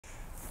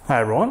Hi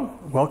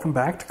everyone, welcome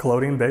back to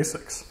Collodion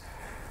Basics.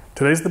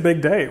 Today's the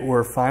big day.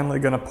 We're finally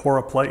going to pour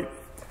a plate.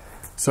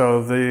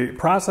 So the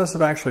process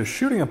of actually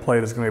shooting a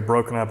plate is going to be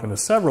broken up into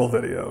several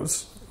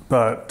videos,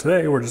 but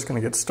today we're just going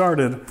to get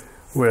started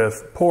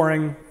with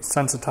pouring,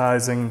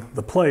 sensitizing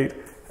the plate,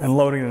 and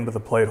loading it into the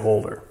plate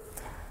holder.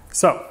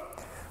 So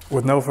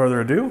with no further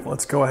ado,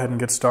 let's go ahead and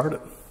get started.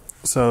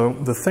 So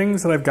the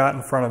things that I've got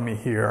in front of me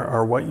here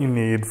are what you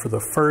need for the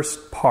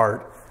first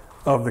part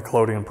of the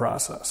Collodion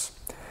process.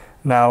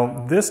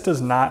 Now, this does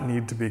not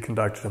need to be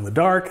conducted in the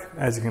dark,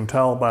 as you can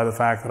tell by the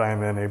fact that I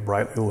am in a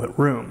brightly lit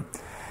room.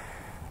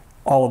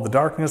 All of the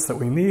darkness that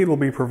we need will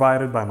be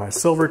provided by my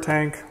silver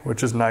tank,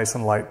 which is nice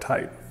and light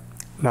tight.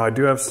 Now, I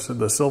do have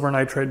the silver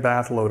nitrate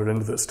bath loaded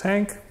into this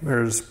tank.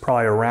 There's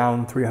probably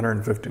around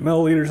 350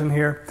 milliliters in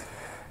here,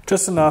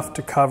 just enough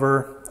to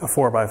cover a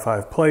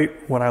 4x5 plate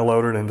when I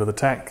load it into the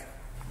tank.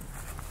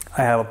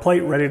 I have a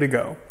plate ready to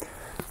go.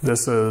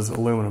 This is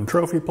aluminum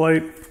trophy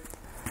plate.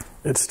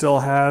 It still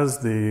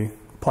has the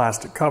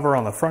plastic cover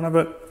on the front of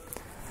it,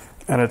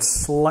 and it's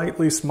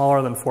slightly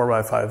smaller than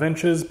 4x5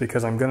 inches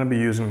because I'm going to be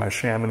using my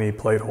Chamonix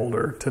plate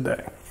holder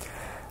today.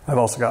 I've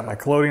also got my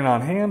Collodion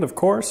on hand, of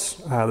course.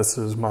 This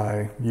is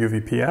my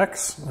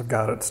UVPX. I've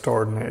got it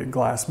stored in a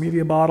glass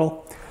media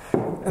bottle.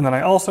 And then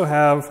I also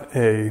have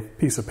a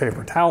piece of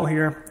paper towel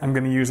here. I'm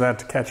going to use that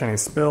to catch any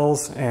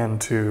spills and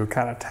to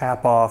kind of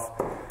tap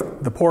off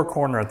the pour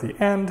corner at the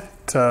end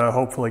to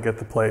hopefully get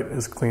the plate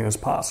as clean as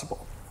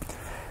possible.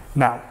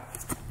 Now,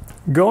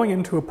 going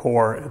into a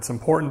pour, it's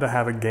important to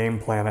have a game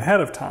plan ahead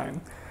of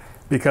time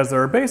because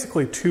there are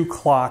basically two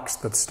clocks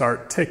that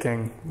start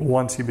ticking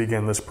once you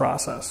begin this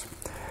process.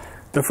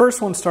 The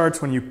first one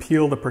starts when you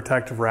peel the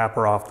protective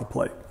wrapper off the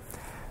plate.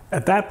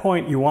 At that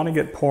point, you want to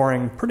get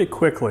pouring pretty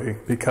quickly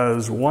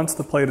because once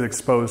the plate is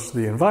exposed to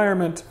the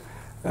environment,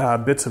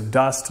 bits of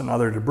dust and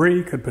other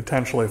debris could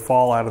potentially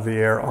fall out of the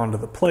air onto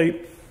the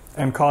plate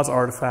and cause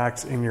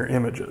artifacts in your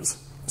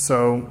images.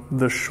 So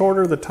the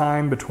shorter the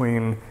time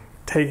between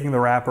taking the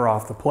wrapper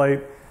off the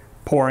plate,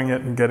 pouring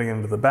it, and getting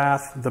into the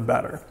bath, the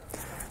better.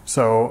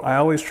 So I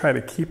always try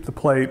to keep the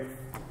plate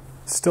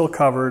still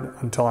covered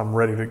until I'm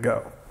ready to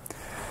go.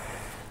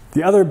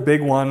 The other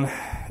big one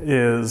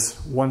is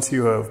once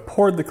you have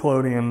poured the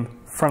Collodion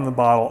from the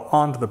bottle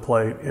onto the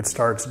plate, it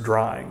starts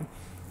drying.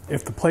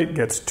 If the plate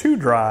gets too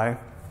dry,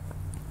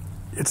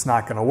 it's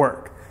not going to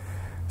work.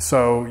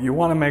 So you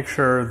want to make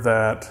sure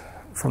that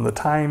from the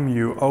time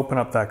you open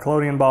up that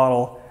Collodion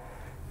bottle,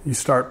 you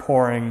start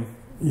pouring,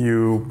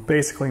 you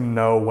basically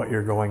know what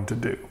you're going to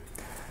do.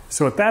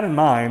 So with that in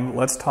mind,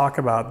 let's talk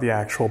about the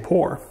actual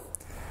pour.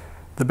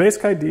 The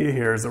basic idea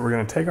here is that we're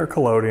going to take our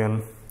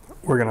Collodion,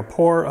 we're going to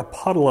pour a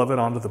puddle of it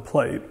onto the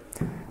plate.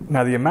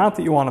 Now the amount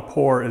that you want to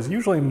pour is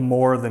usually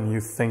more than you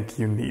think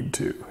you need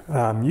to.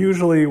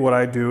 Usually what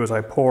I do is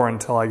I pour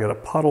until I get a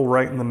puddle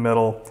right in the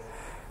middle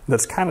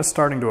that's kind of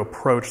starting to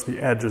approach the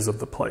edges of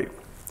the plate.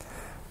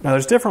 Now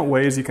there's different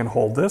ways you can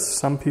hold this.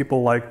 Some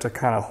people like to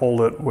kind of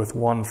hold it with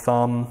one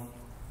thumb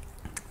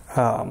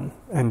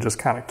and just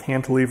kind of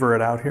cantilever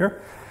it out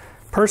here.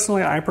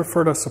 Personally, I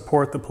prefer to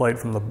support the plate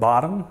from the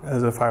bottom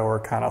as if I were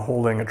kind of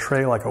holding a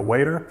tray like a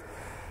waiter.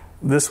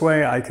 This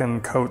way I can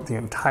coat the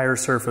entire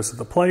surface of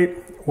the plate,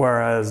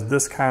 whereas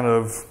this kind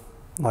of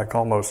like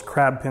almost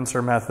crab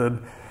pincer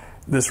method,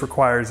 this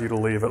requires you to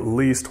leave at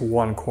least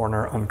one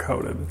corner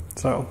uncoated.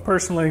 So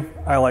personally,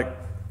 I like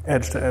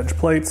edge-to-edge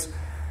plates,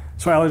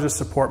 so I always just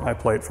support my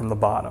plate from the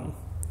bottom.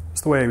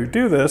 So the way we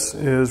do this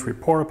is we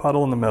pour a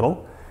puddle in the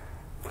middle,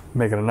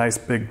 make it a nice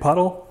big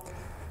puddle,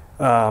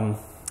 and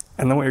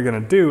then what you're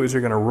going to do is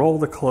you're going to roll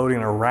the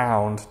Collodion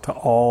around to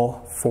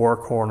all four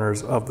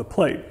corners of the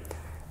plate.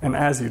 And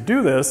as you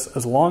do this,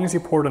 as long as you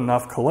poured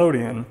enough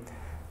Collodion,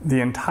 the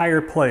entire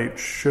plate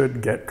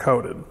should get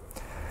coated.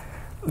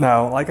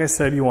 Now, like I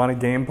said, you want a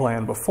game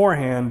plan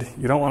beforehand.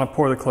 You don't want to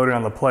pour the Collodion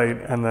on the plate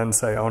and then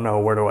say, oh no,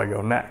 where do I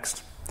go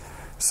next?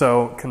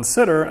 So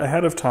consider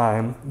ahead of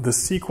time the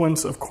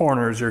sequence of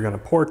corners you're going to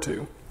pour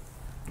to.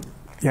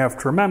 You have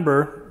to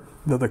remember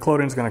that the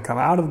Collodion is going to come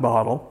out of the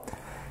bottle.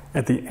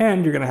 At the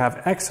end, you're going to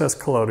have excess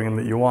Collodion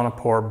that you want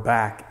to pour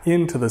back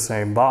into the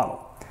same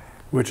bottle,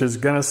 which is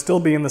going to still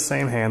be in the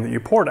same hand that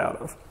you poured out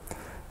of.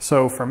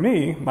 So for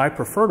me, my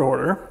preferred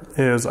order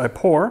is I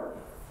pour,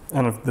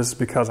 and if this is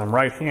because I'm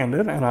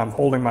right-handed and I'm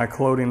holding my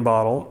Collodion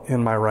bottle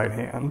in my right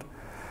hand,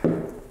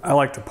 I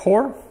like to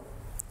pour.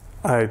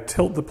 I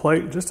tilt the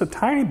plate just a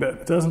tiny bit.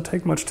 It doesn't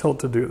take much tilt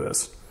to do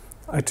this.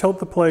 I tilt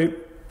the plate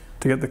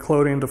to get the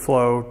Collodion to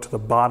flow to the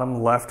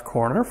bottom left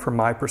corner from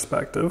my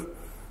perspective.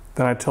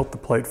 Then I tilt the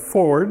plate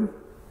forward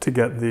to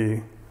get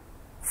the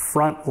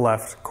front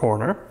left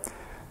corner.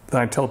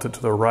 Then I tilt it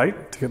to the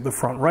right to get the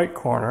front right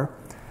corner.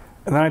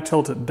 And then I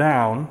tilt it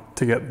down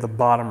to get the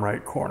bottom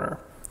right corner.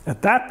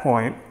 At that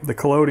point, the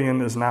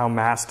Collodion is now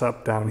masked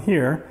up down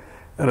here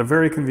at a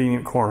very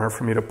convenient corner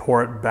for me to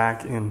pour it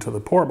back into the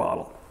pour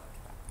bottle.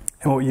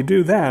 And what you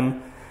do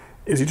then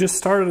is you just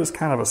start it as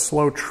kind of a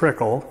slow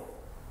trickle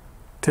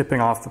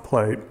tipping off the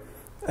plate,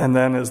 and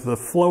then as the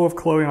flow of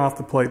Collodion off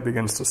the plate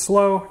begins to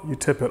slow, you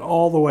tip it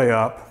all the way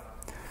up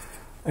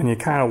and you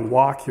kind of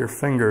walk your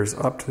fingers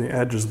up to the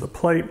edges of the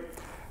plate,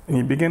 and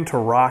you begin to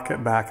rock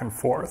it back and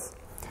forth.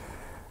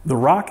 The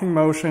rocking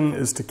motion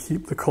is to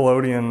keep the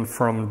collodion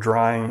from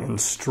drying in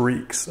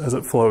streaks as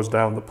it flows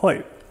down the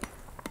plate.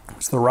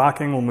 So the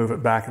rocking will move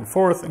it back and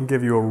forth and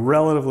give you a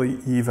relatively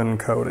even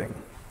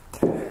coating.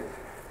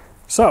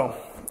 So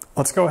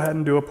let's go ahead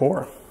and do a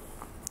pour.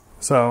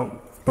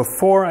 So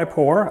before I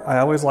pour, I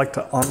always like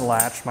to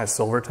unlatch my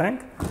silver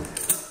tank.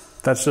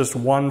 That's just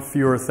one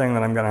fewer thing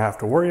that I'm going to have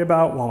to worry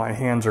about while my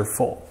hands are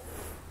full.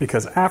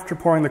 Because after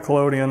pouring the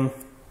collodion,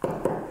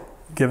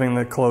 giving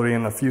the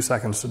collodion a few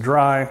seconds to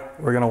dry,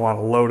 we're going to want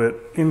to load it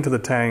into the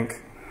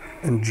tank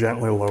and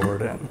gently lower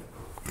it in.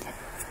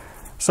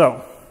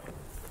 So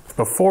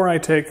before I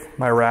take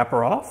my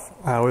wrapper off,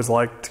 I always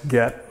like to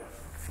get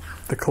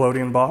the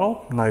collodion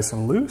bottle nice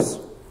and loose.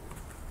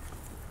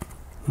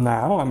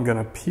 Now I'm going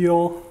to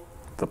peel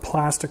the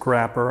plastic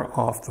wrapper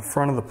off the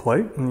front of the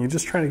plate, and you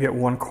just try to get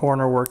one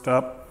corner worked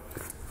up,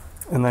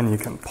 and then you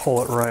can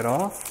pull it right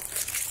off.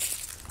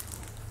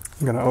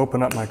 I'm going to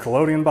open up my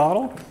collodion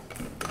bottle,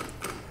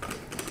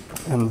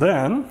 and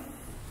then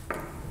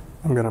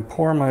I'm going to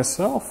pour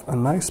myself a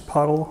nice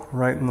puddle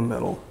right in the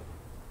middle.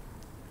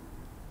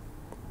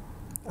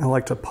 I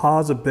like to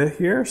pause a bit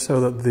here so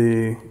that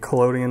the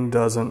collodion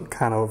doesn't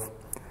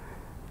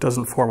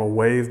form a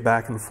wave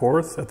back and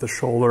forth at the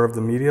shoulder of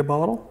the media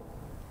bottle.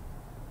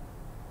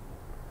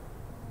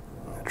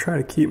 I try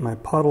to keep my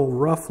puddle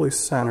roughly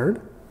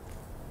centered,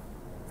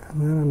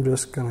 and then I'm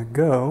just going to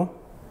go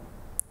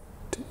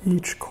to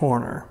each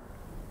corner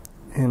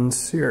in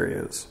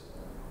series.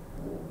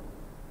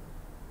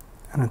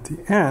 And at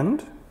the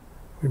end,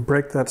 we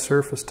break that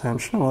surface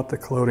tension and let the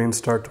collodion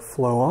start to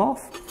flow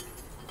off.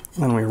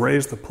 Then we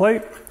raise the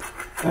plate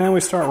and we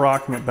start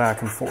rocking it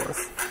back and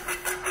forth.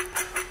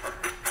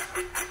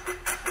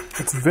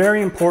 It's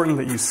very important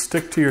that you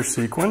stick to your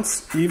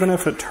sequence, even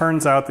if it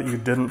turns out that you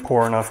didn't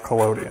pour enough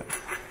collodion.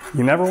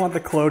 You never want the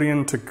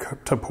collodion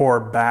to pour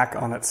back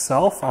on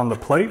itself on the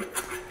plate,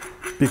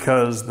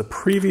 because the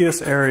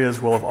previous areas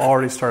will have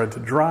already started to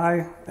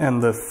dry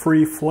and the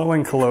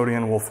free-flowing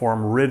collodion will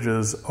form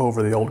ridges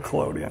over the old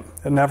collodion.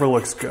 It never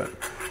looks good.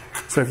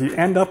 So if you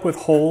end up with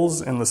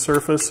holes in the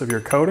surface of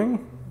your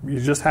coating, you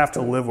just have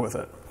to live with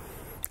it.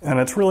 And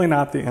it's really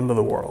not the end of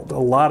the world. A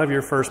lot of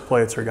your first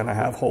plates are going to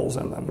have holes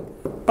in them,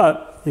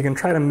 but you can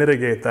try to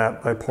mitigate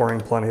that by pouring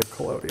plenty of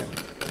collodion.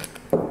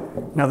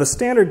 Now, the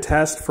standard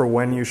test for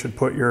when you should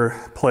put your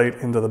plate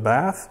into the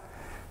bath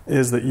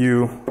is that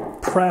you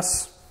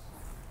press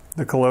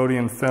the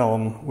collodion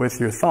film with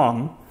your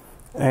thumb,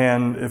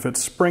 and if it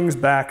springs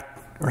back,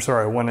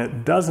 when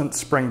it doesn't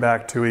spring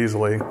back too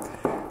easily,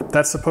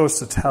 that's supposed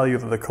to tell you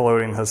that the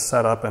collodion has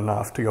set up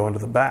enough to go into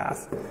the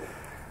bath.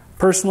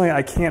 Personally,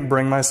 I can't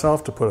bring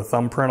myself to put a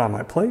thumbprint on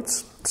my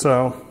plates,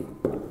 so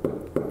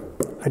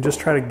I just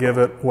try to give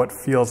it what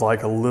feels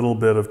like a little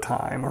bit of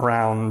time,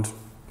 around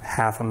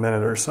half a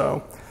minute or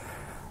so.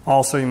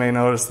 Also, you may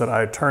notice that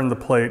I turned the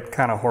plate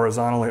kind of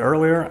horizontally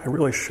earlier. I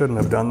really shouldn't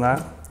have done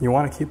that. You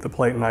want to keep the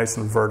plate nice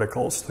and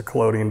vertical so the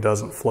collodion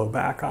doesn't flow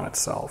back on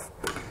itself.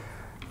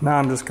 Now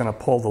I'm just going to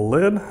pull the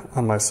lid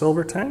on my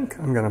silver tank.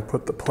 I'm going to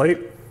put the plate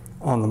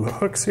on the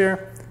hooks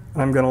here,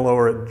 and I'm going to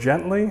lower it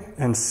gently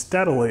and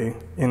steadily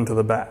into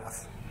the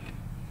bath.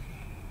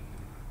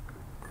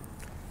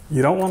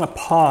 You don't want to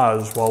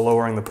pause while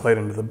lowering the plate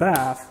into the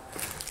bath,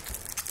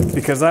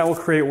 because that will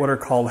create what are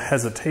called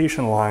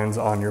hesitation lines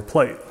on your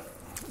plate.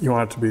 You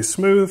want it to be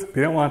smooth, but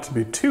you don't want it to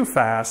be too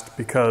fast,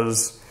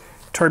 because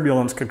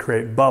turbulence could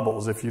create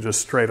bubbles if you just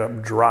straight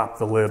up drop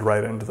the lid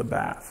right into the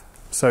bath.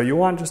 So you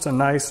want just a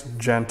nice,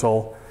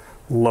 gentle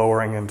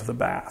lowering into the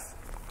bath.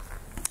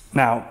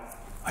 Now,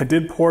 I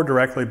did pour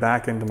directly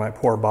back into my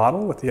pour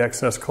bottle with the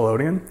excess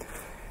collodion.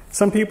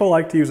 Some people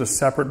like to use a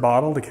separate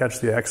bottle to catch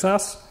the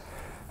excess.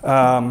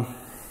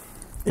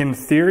 In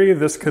theory,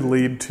 this could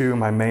lead to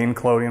my main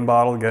collodion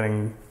bottle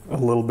getting a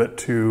little bit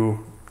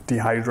too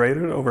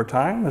dehydrated over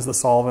time as the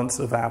solvents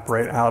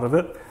evaporate out of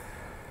it.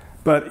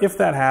 But if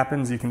that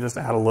happens, you can just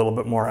add a little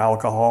bit more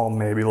alcohol,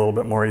 maybe a little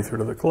bit more ether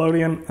to the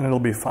collodion, and it'll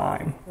be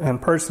fine.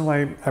 And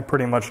personally, I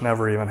pretty much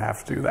never even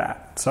have to do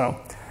that. So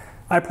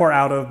I pour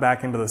out of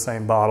back into the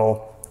same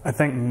bottle. I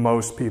think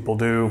most people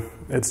do.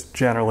 It's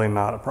generally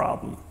not a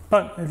problem.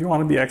 But if you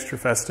want to be extra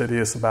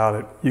fastidious about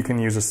it, you can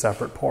use a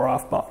separate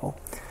pour-off bottle.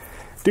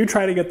 Do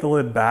try to get the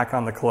lid back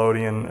on the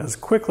collodion as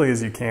quickly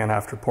as you can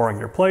after pouring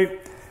your plate,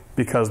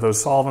 because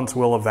those solvents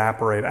will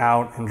evaporate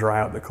out and dry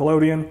out the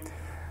collodion.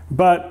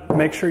 But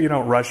make sure you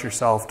don't rush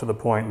yourself to the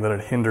point that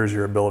it hinders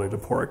your ability to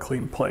pour a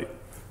clean plate.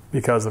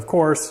 Because, of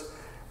course,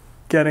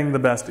 getting the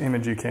best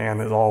image you can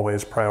is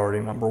always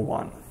priority number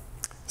one.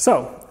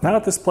 So, now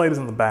that this plate is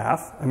in the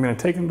bath, I'm going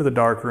to take it into the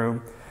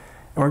darkroom,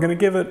 and we're going to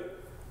give it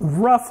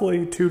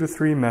roughly 2 to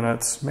 3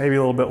 minutes, maybe a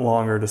little bit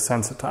longer, to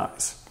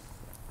sensitize.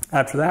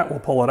 After that, we'll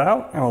pull it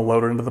out and we'll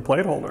load it into the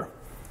plate holder.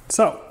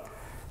 So,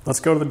 let's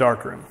go to the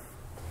darkroom.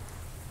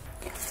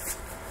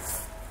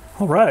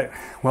 All right,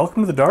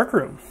 welcome to the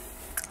darkroom.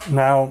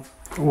 Now,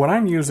 what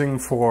I'm using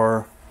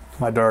for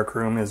my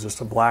darkroom is just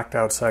a blacked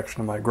out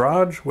section of my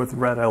garage with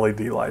red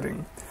LED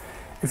lighting.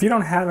 If you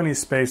don't have any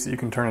space that you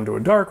can turn into a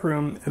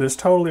darkroom, it is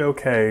totally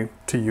okay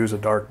to use a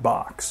dark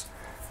box,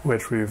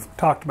 which we've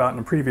talked about in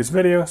a previous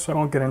video, so I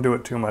won't get into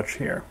it too much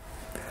here.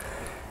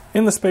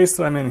 In the space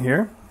that I'm in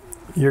here,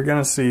 you're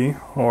going to see,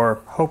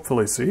 or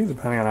hopefully see,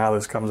 depending on how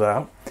this comes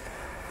out,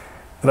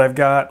 that I've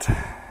got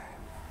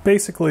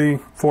basically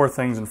 4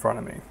 things in front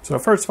of me. So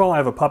first of all, I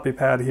have a puppy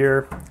pad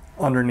here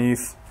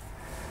underneath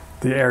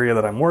the area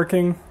that I'm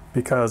working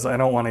because I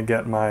don't want to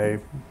get my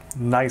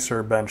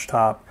nicer bench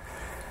top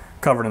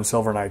covered in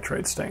silver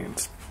nitrate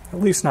stains. At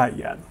least not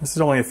yet. This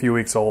is only a few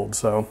weeks old,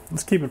 so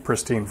let's keep it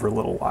pristine for a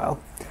little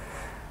while.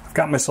 I've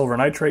got my silver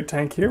nitrate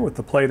tank here with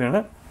the plate in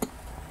it.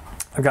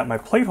 I've got my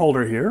plate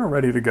holder here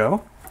ready to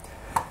go.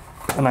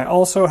 And I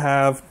also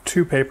have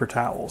 2 paper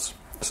towels.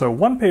 So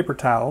one paper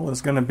towel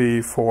is going to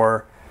be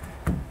for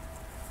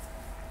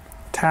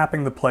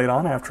tapping the plate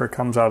on after it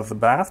comes out of the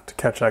bath to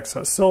catch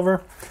excess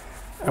silver.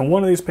 And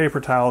one of these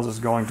paper towels is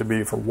going to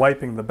be for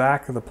wiping the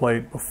back of the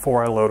plate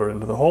before I load it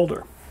into the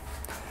holder.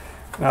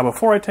 Now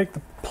before I take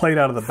the plate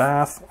out of the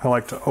bath, I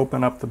like to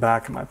open up the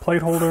back of my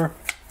plate holder,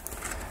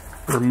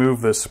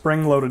 remove this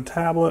spring-loaded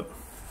tablet,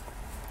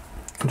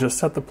 and just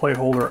set the plate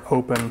holder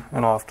open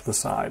and off to the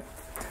side.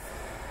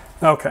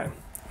 Okay,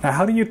 now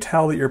how do you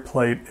tell that your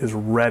plate is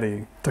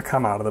ready to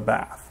come out of the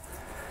bath?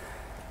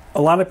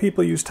 A lot of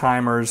people use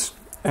timers,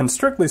 and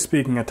strictly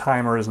speaking, a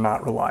timer is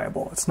not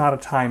reliable. It's not a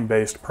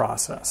time-based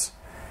process.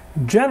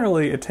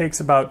 Generally, it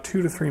takes about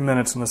 2 to 3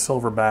 minutes in the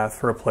silver bath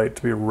for a plate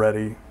to be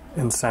ready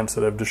and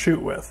sensitive to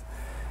shoot with.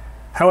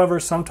 However,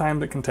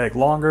 sometimes it can take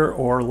longer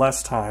or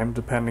less time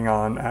depending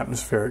on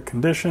atmospheric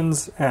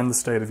conditions and the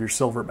state of your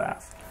silver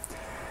bath.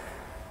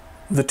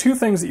 The 2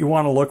 things that you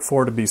want to look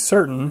for to be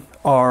certain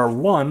are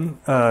 1,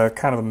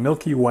 kind of a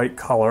milky white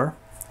color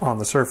on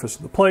the surface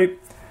of the plate,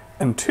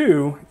 and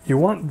 2, you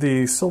want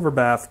the silver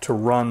bath to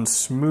run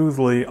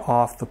smoothly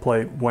off the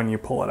plate when you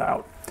pull it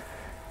out.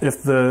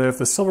 If the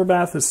silver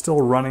bath is still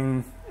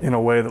running in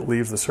a way that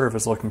leaves the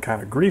surface looking kind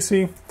of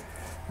greasy,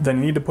 then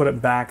you need to put it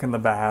back in the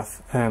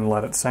bath and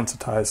let it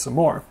sensitize some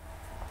more.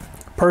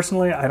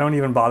 Personally, I don't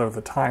even bother with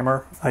a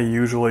timer. I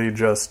usually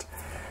just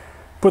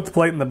put the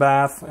plate in the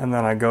bath and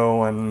then I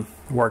go and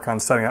work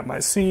on setting up my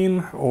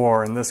scene,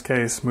 or in this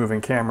case,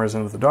 moving cameras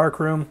into the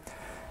darkroom.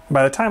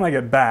 By the time I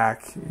get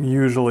back,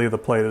 usually the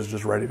plate is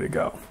just ready to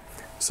go.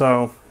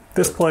 So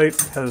this plate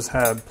has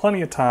had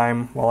plenty of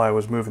time while I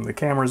was moving the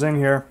cameras in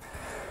here.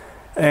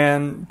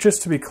 And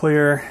just to be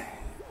clear,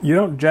 you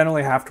don't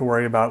generally have to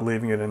worry about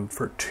leaving it in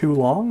for too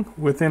long,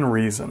 within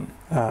reason.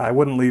 I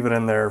wouldn't leave it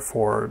in there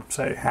for,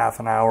 say, half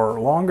an hour or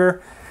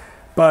longer,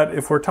 but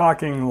if we're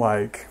talking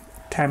like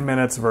 10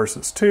 minutes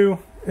versus 2,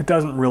 it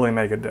doesn't really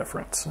make a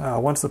difference.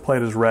 Once the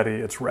plate is ready,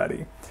 it's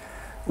ready.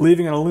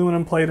 Leaving an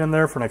aluminum plate in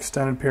there for an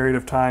extended period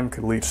of time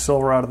could leach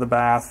silver out of the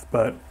bath,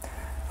 but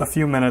a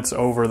few minutes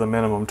over the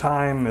minimum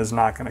time is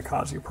not going to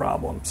cause you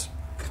problems.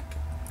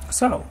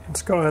 So,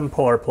 let's go ahead and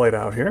pull our plate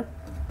out here.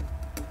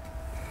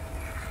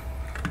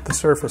 The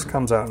surface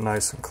comes out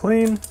nice and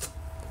clean.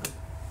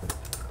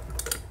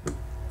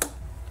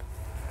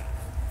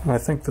 And I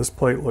think this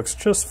plate looks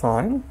just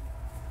fine.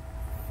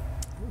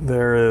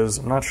 There is,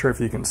 I'm not sure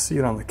if you can see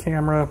it on the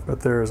camera,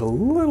 but there is a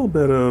little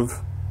bit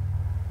of,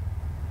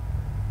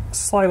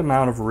 slight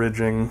amount of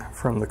ridging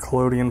from the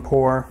collodion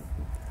pour,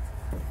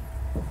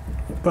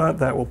 but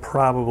that will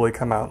probably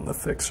come out in the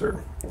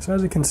fixer. So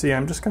as you can see,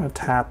 I'm just going to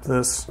tap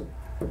this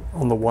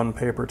on the 1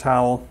 paper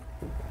towel.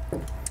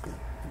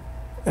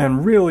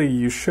 And really,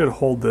 you should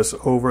hold this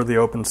over the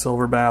open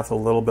silver bath a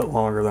little bit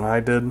longer than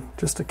I did,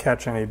 just to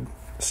catch any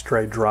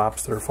stray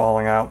drops that are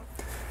falling out.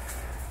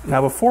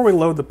 Now, before we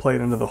load the plate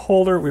into the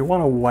holder, we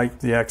want to wipe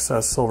the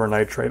excess silver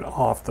nitrate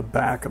off the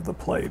back of the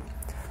plate.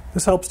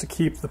 This helps to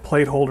keep the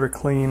plate holder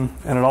clean,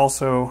 and it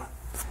also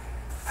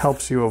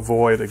helps you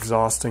avoid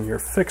exhausting your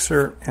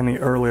fixer any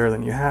earlier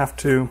than you have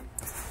to,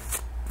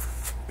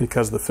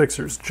 because the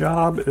fixer's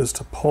job is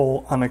to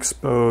pull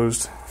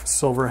unexposed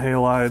silver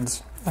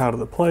halides out of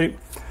the plate.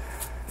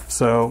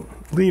 So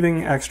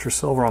leaving extra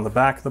silver on the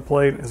back of the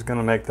plate is going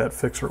to make that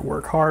fixer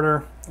work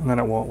harder, and then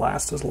it won't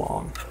last as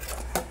long.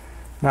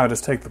 Now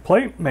just take the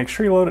plate, make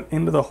sure you load it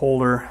into the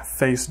holder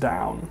face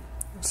down.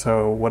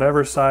 So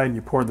whatever side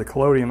you poured the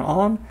collodion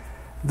on,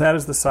 that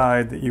is the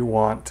side that you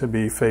want to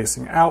be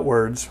facing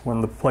outwards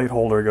when the plate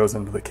holder goes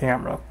into the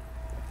camera.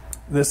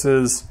 This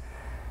is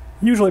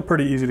usually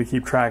pretty easy to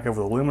keep track of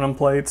with aluminum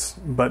plates,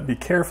 but be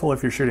careful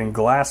if you're shooting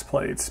glass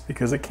plates,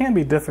 because it can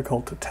be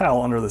difficult to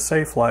tell under the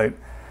safe light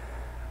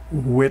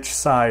which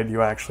side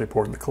you actually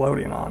poured the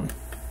collodion on.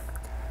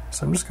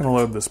 So I'm just going to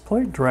load this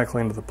plate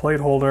directly into the plate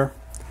holder.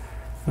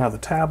 Now the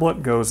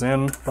tablet goes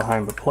in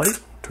behind the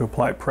plate to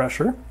apply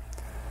pressure.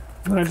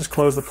 And then I just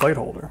close the plate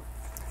holder.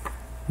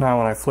 Now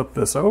when I flip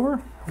this over,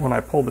 when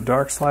I pull the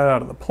dark slide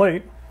out of the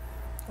plate,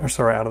 out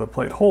of the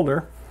plate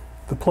holder,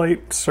 the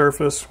plate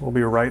surface will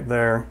be right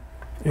there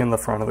in the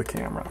front of the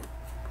camera.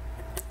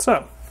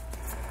 So,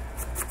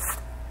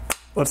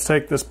 let's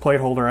take this plate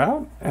holder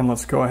out and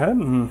let's go ahead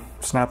and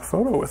snap a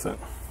photo with it.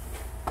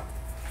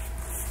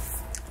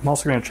 I'm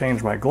also going to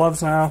change my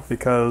gloves now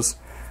because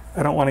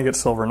I don't want to get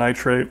silver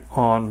nitrate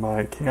on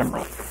my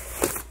camera.